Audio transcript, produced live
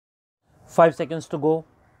5 seconds to go.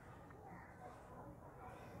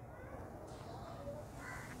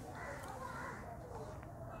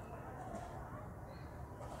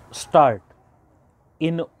 Start.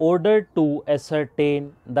 In order to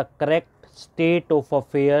ascertain the correct state of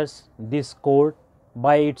affairs, this court,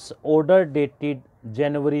 by its order dated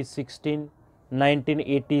January 16,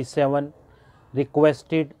 1987,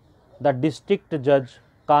 requested the district judge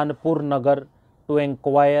Kanpur Nagar to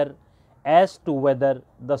inquire as to whether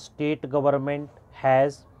the state government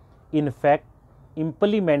has in fact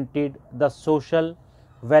implemented the social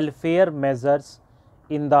welfare measures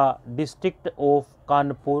in the district of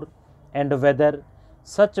Kanpur and whether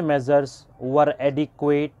such measures were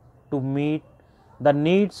adequate to meet the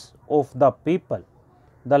needs of the people.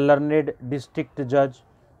 The learned district judge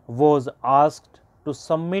was asked to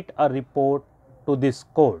submit a report to this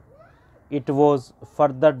court. It was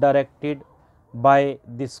further directed by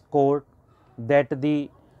this court that the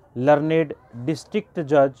learned district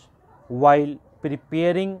judge, while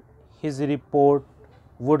preparing his report,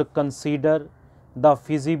 would consider the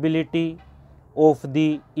feasibility of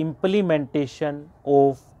the implementation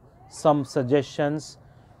of some suggestions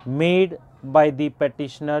made by the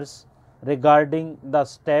petitioners regarding the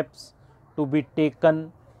steps to be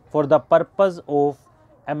taken for the purpose of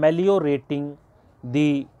ameliorating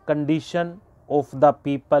the condition of the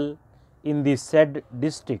people in the said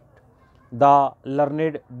district. The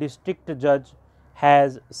learned district judge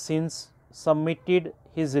has since submitted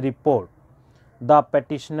his report. The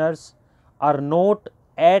petitioners are not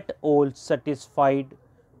at all satisfied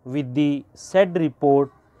with the said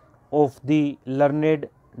report of the learned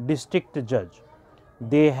district judge.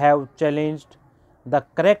 They have challenged the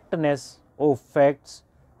correctness of facts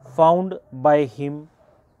found by him,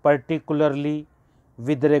 particularly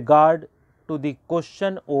with regard to the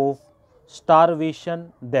question of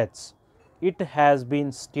starvation deaths. It has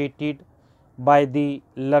been stated by the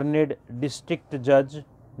learned district judge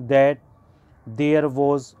that there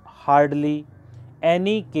was hardly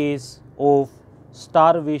any case of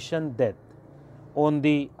starvation death. On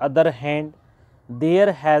the other hand,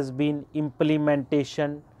 there has been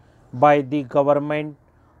implementation by the government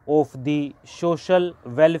of the social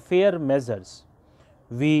welfare measures.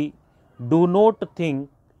 We do not think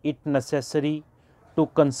it necessary to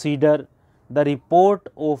consider the report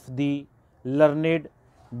of the learned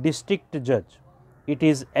district judge. It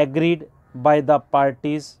is agreed by the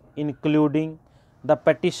parties, including the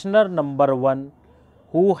petitioner number 1,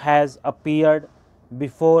 who has appeared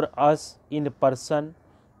before us in person,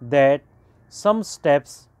 that some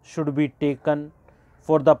steps should be taken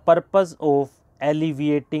for the purpose of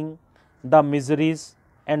alleviating the miseries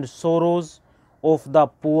and sorrows of the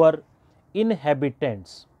poor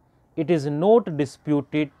inhabitants. It is not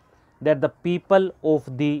disputed that the people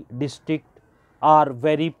of the district are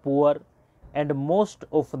very poor and most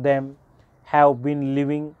of them have been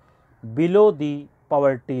living below the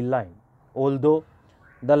poverty line. Although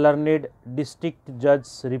the learned district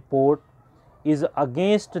judge's report is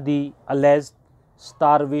against the alleged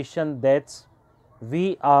starvation deaths,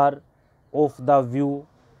 we are of the view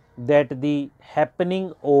that the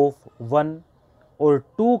happening of 1 or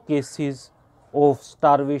 2 cases of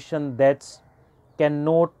starvation deaths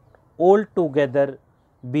cannot altogether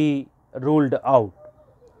be ruled out.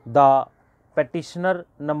 The petitioner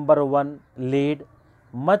number 1 laid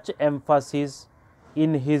much emphasis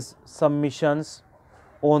in his submissions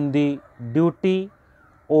on the duty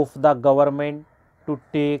of the government to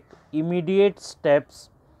take immediate steps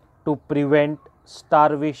to prevent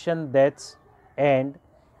starvation deaths, and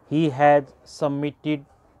he has submitted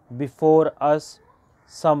before us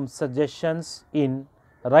some suggestions in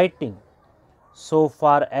writing. So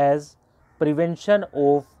far as prevention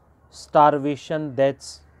of starvation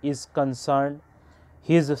deaths is concerned,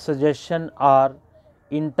 his suggestions are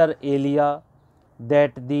inter alia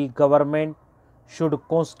that the government should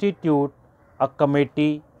constitute a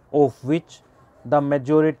committee of which the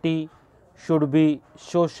majority should be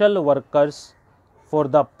social workers for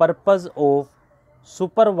the purpose of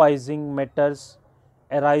supervising matters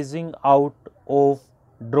arising out of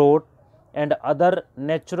drought and other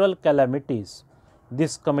natural calamities.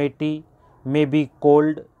 This committee may be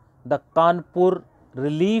called the Kanpur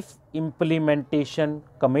Relief Implementation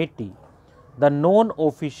Committee. The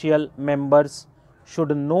non-official members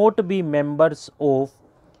should not be members of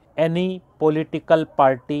any political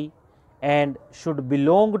party and should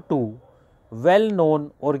belong to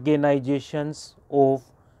well-known organizations of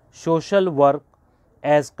social work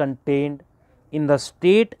as contained in the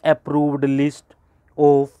state-approved list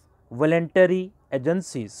of voluntary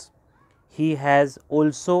agencies. He has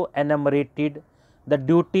also enumerated the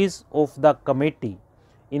duties of the committee,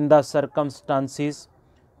 in the circumstances,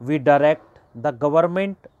 we direct the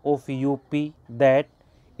government of UP that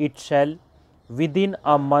it shall, within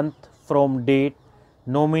a month from date,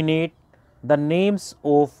 nominate the names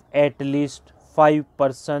of at least 5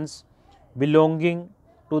 persons belonging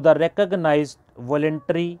to the recognized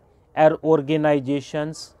voluntary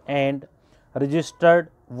organizations and registered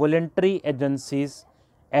voluntary agencies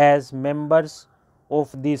as members of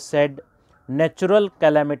the said Natural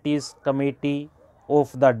Calamities Committee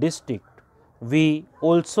of the district. We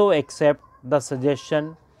also accept the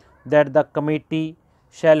suggestion that the committee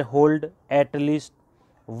shall hold at least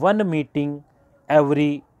one meeting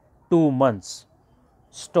every 2 months.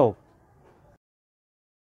 Stop.